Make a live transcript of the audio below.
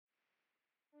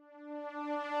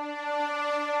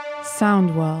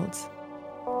Sound World.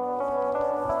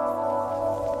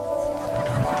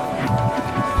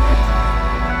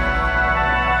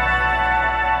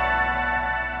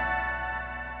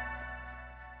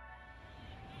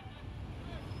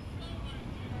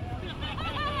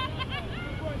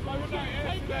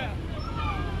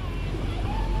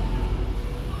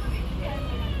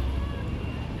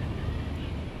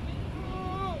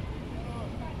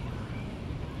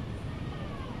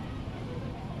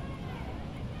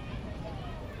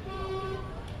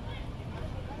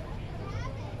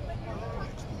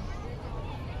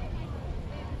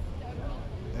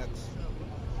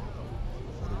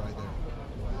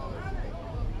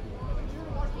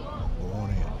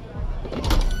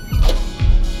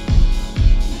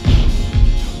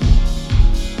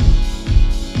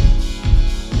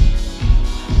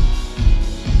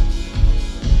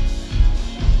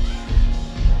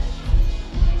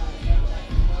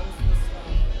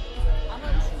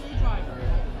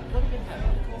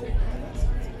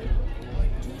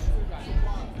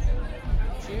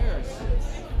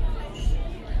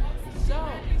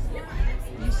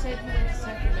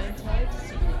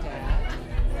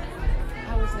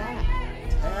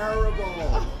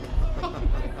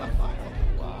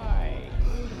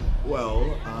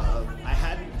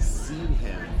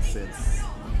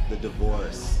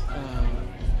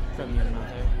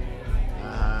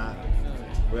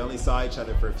 Each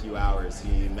other for a few hours.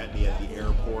 He met me at the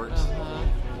airport.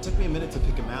 It took me a minute to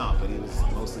pick him out, but he was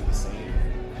mostly the same.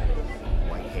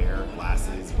 White hair,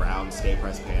 glasses, brown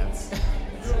stay-press pants.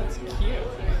 That's cute.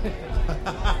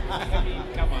 I mean,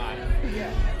 come on.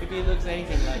 Yeah. If he looks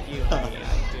anything like you, honey,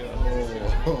 I'd do it.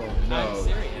 Oh, no. I'm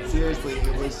serious. Seriously,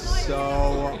 it was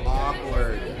so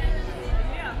awkward.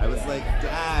 I was like,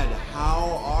 Dad,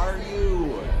 how are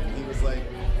you? And he was like,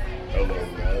 hello,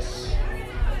 Les.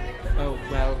 Oh,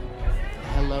 well,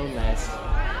 hello, Les.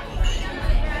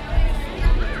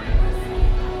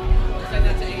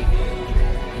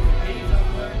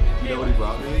 You know what he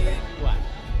brought me? What?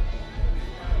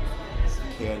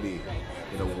 Some candy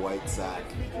in a white sack.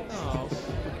 Oh,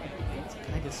 that's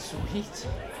kind of sweet.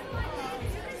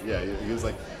 Yeah, he was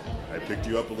like, I picked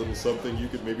you up a little something you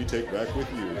could maybe take back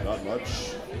with you. Not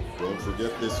much. Don't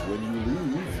forget this when you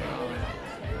leave.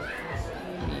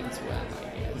 Means well, I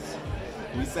guess.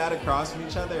 We sat across from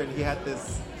each other, and he had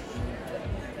this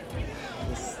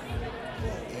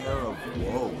air of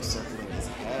woe circling his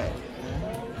head.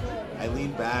 I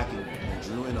leaned back and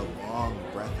drew in a long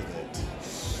breath of it.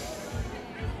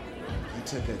 He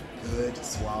took a good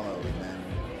swallow and then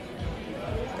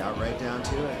got right down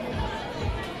to it.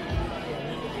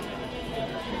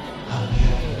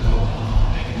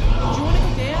 Do you want to go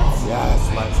dance? Yes,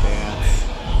 let's dance.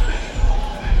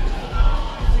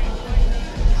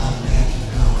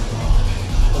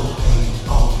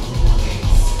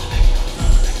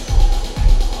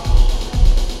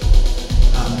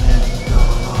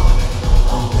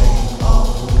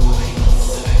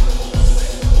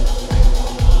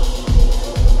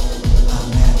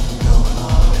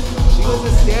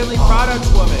 Stanley Products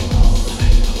woman.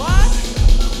 What?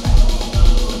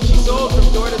 She sold from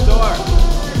door to door.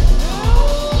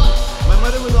 My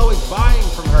mother was always buying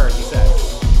from her, he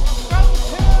says. From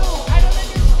who? I don't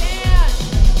understand.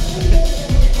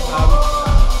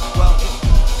 Well,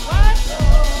 What?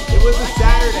 it was a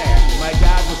Saturday. My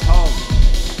dad was home.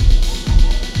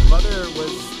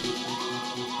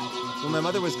 My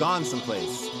mother was gone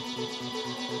someplace.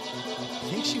 I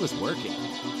think she was working.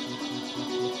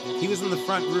 He was in the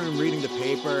front room reading the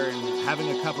paper and having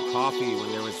a cup of coffee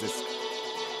when there was this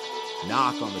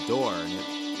knock on the door, and it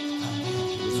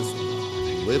was this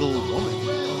little woman.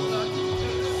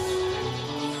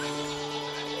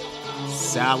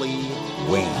 Sally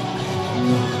Wayne.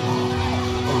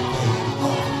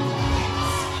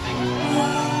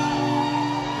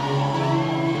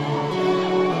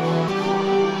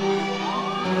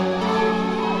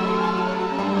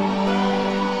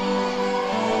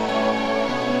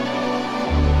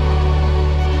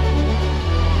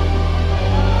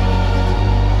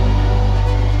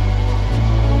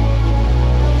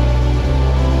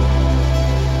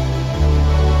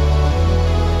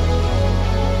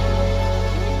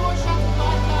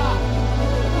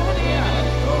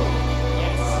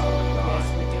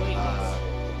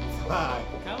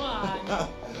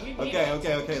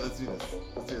 Okay, let's do this.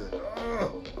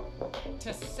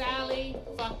 To Sally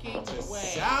fucking Wayne.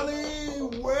 Sally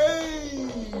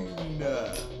Wayne!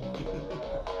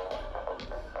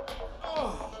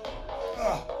 Oh,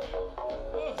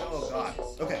 God.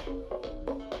 Okay.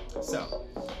 So,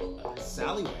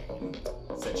 Sally Wayne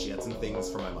said she had some things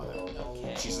for my mother.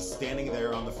 Okay. she's just standing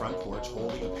there on the front porch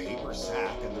holding a paper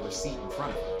sack and the receipt in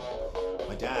front of her.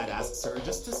 My dad asks her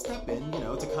just to step in,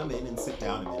 to come in and sit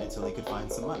down a minute till he could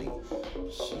find some money.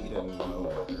 She didn't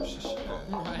know whether she should.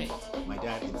 Right. My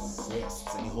dad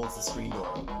insists, and he holds the screen door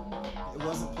open. It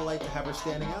wasn't polite to have her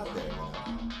standing out there,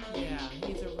 Yeah,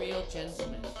 he's a real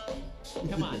gentleman.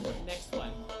 Come on, next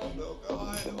one. Oh,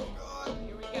 God, oh, God.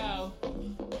 Here we go.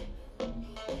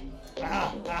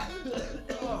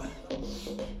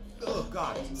 Oh,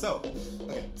 God. So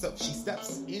she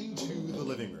steps into the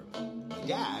living room. My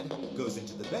dad goes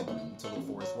into the bedroom to look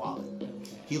for his wallet.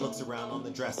 He looks around on the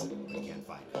dresser, but he can't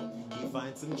find it. He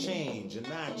finds some change and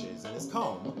matches and his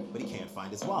comb, but he can't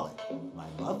find his wallet. My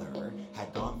mother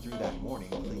had gone through that morning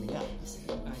cleaning up, you see.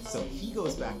 So he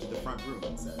goes back to the front room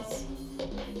and says,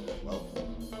 well,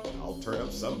 I'll turn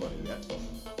up some money yet.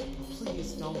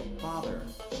 Please don't bother,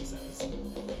 she says.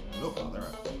 No bother,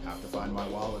 I have to find my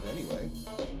wallet anyway.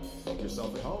 Make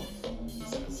yourself at home, he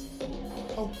says.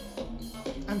 Oh,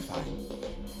 I'm fine.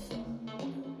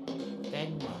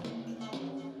 Then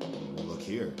what? Look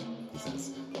here, he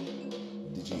says.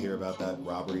 Did you hear about that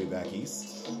robbery back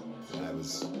east? I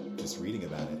was just reading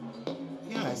about it.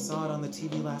 Yeah, I saw it on the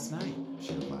TV last night,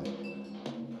 she replied.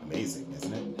 Amazing,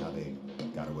 isn't it, how they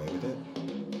got away with it?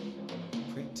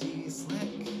 Pretty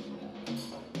slick.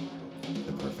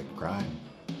 The perfect crime.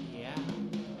 Yeah.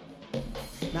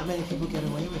 Not many people get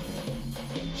away with it,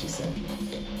 she said.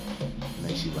 And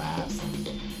then she laughs and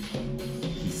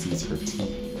he sees her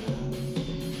teeth.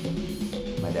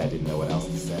 My dad didn't know what else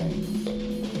to say.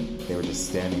 They were just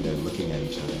standing there looking at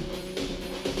each other.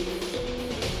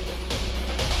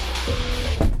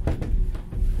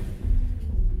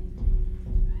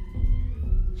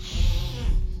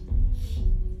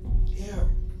 Here.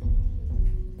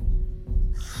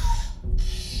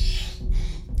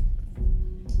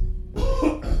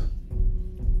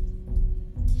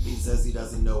 He says he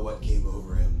doesn't know what came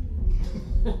over him.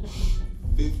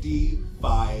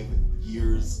 55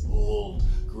 years old,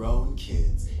 grown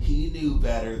kids. He knew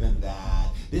better than that.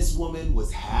 This woman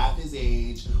was half his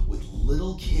age with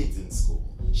little kids in school.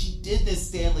 She did this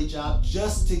Stanley job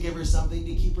just to give her something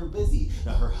to keep her busy.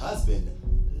 Now her husband,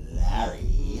 Larry,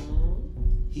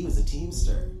 he was a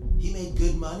teamster. He made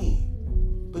good money,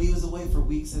 but he was away for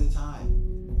weeks at a time.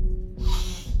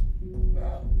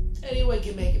 Anyone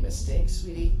can make a mistake,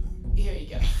 sweetie. Here you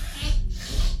go.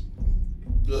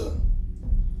 Ugh.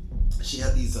 She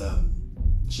had these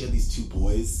two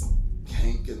boys,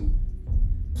 Hank and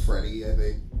Freddie, I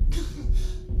think,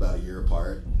 about a year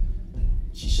apart.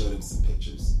 She showed him some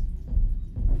pictures.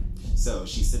 So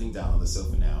she's sitting down on the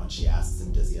sofa now, and she asks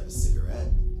him, does he have a cigarette?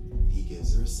 He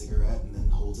gives her a cigarette and then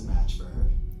holds a match for her.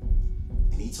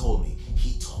 And he told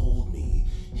me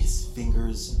his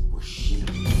fingers were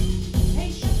shaking.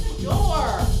 Hey, shut the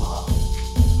door!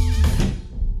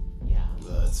 Yeah.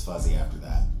 It's fuzzy after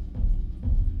that.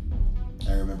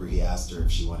 I remember he asked her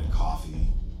if she wanted coffee.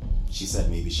 She said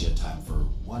maybe she had time for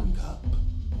 1 cup.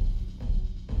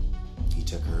 He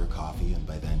took her coffee, and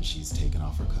by then she's taken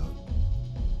off her coat.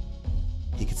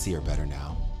 He could see her better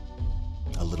now.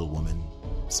 A little woman,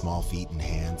 small feet and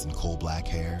hands and coal black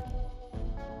hair.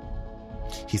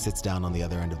 He sits down on the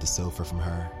other end of the sofa from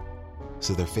her,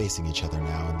 so they're facing each other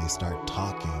now, and they start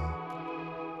talking.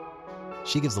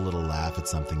 She gives a little laugh at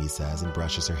something he says and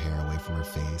brushes her hair away from her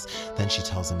face. Then she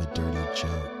tells him a dirty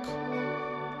joke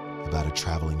about a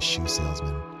traveling shoe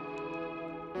salesman.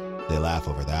 They laugh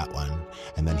over that one,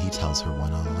 and then he tells her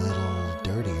one a little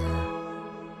dirtier.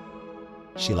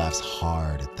 She laughs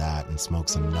hard at that and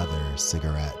smokes another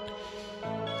cigarette.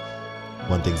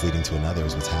 One thing's leading to another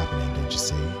is what's happening, don't you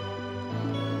see?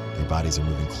 Their bodies are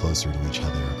moving closer to each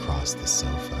other across the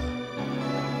sofa.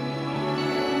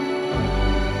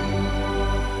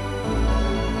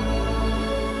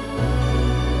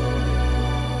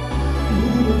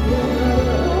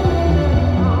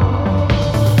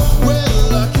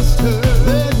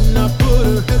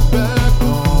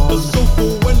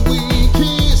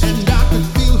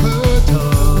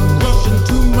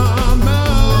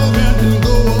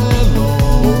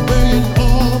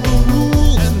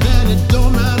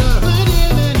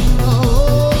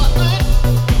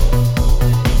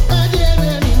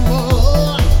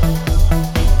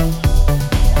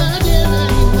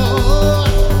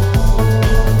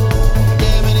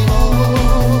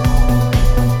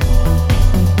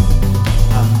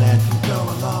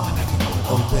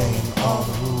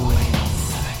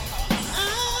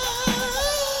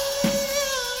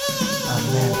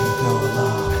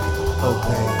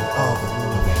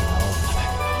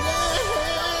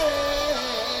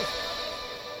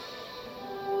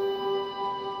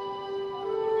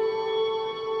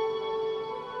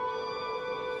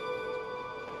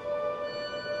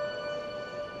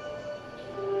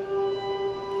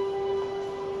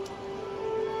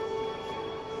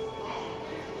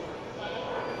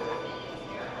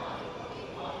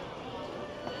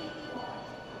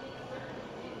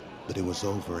 But it was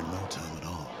over in no time at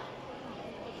all.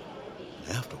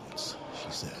 And afterwards,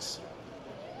 she says,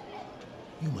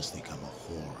 "You must think I'm a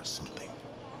whore or something."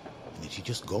 And then she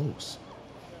just goes.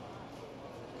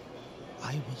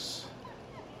 I was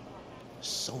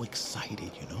so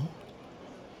excited, you know?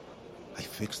 I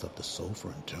fixed up the sofa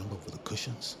and turned over the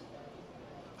cushions.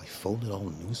 I folded all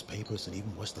the newspapers and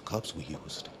even washed the cups we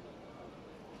used.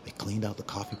 I cleaned out the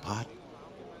coffee pot.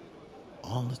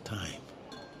 All the time,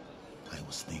 I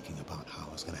was thinking about how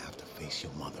I was going to have to face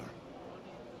your mother.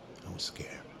 I was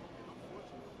scared.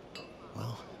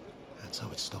 Well, that's how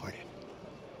it started.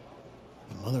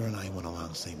 Your mother and I went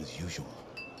along same as usual,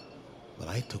 but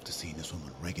I took to seeing this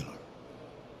woman regular.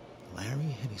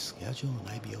 Larry had his schedule, and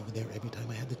I'd be over there every time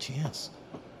I had the chance.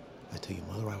 I'd tell your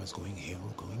mother I was going here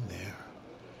or going there.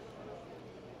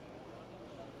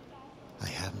 I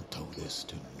haven't told this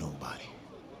to nobody.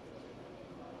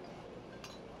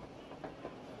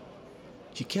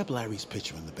 She kept Larry's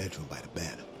picture in the bedroom by the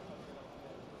bed.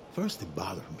 First it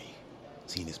bothered me,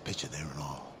 seeing his picture there and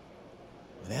all.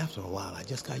 But after a while, I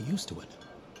just got used to it.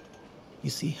 You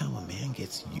see how a man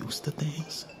gets used to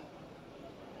things?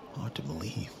 Hard to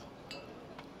believe.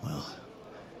 Well,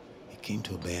 it came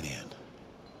to a bad end.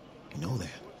 You know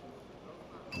that.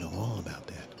 You know all about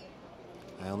that.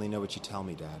 I only know what you tell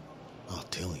me, Dad. I'll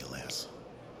tell you, Les.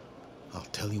 I'll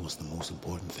tell you what's the most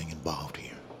important thing involved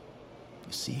here.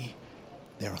 You see,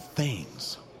 there are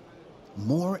things,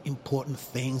 more important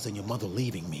things than your mother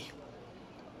leaving me.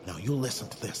 Now, you listen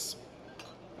to this.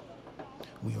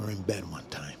 We were in bed one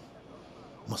time.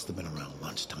 Must have been around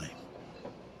lunchtime.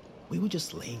 We were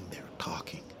just laying there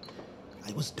talking.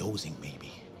 I was dozing,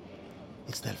 maybe.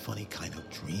 It's that funny kind of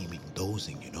dreaming,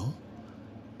 dozing, you know?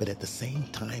 But at the same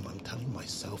time, I'm telling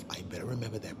myself I better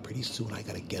remember that pretty soon I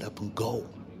gotta get up and go.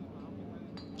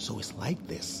 So it's like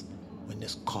this when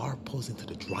this car pulls into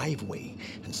the driveway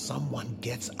and someone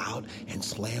gets out and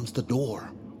slams the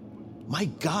door. My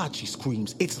God, she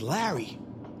screams, "It's Larry!"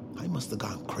 I must have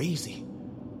gone crazy.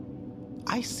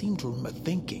 I seem to remember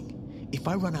thinking, if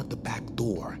I run out the back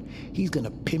door, he's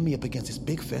gonna pin me up against this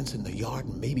big fence in the yard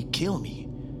and maybe kill me.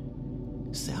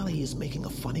 Sally is making a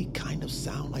funny kind of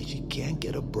sound like she can't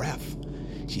get her breath.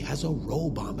 She has her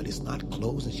robe on, but it's not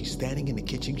closed, and she's standing in the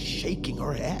kitchen shaking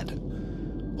her head.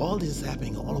 All this is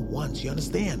happening all at once, you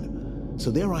understand?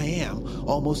 So there I am,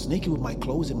 almost naked with my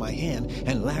clothes in my hand,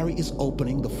 and Larry is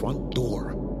opening the front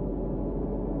door.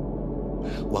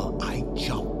 Well, I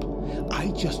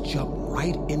just jump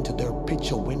right into their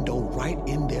picture window, right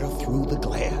in there through the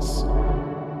glass.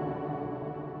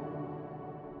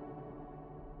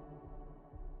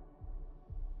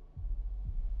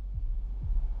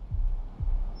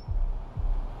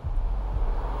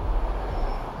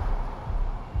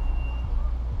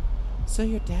 So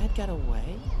your dad got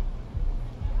away?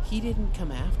 He didn't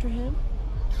come after him?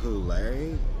 Who,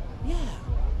 Larry? Yeah.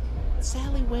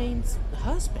 Sally Wayne's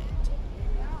husband.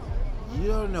 You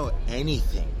don't know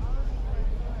anything,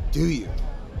 do you?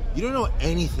 You don't know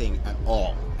anything at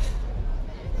all.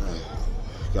 Oh,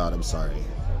 God, I'm sorry.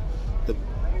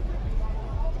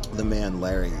 The man,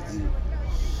 Larry,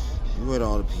 he went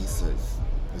all to pieces,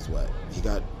 is what.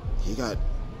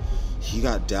 He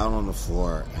got down on the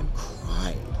floor and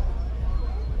cried.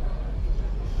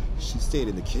 She stayed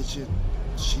in the kitchen.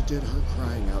 She did her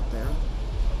crying out there.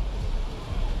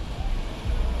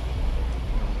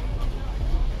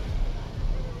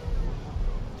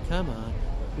 Come on.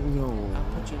 No. I'll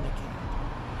put you in the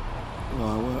cab. No,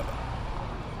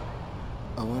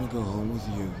 I want to go home with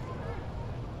you.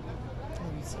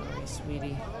 I'm sorry,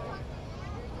 sweetie.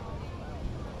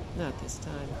 Not this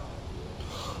time.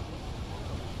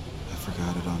 I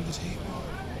forgot it on the table.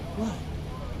 What?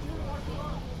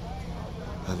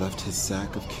 I left his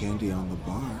sack of candy on the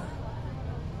bar.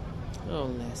 Oh,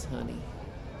 Les, honey.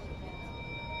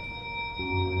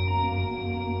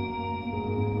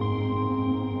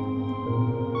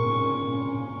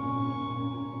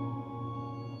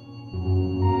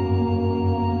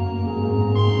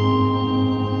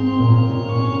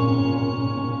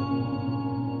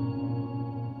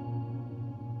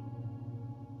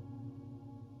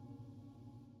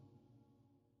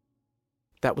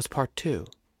 That was part 2,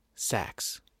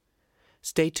 Sacks.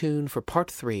 Stay tuned for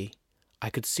part 3, I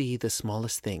Could See the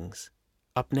Smallest Things,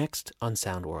 up next on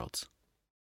Sound Worlds.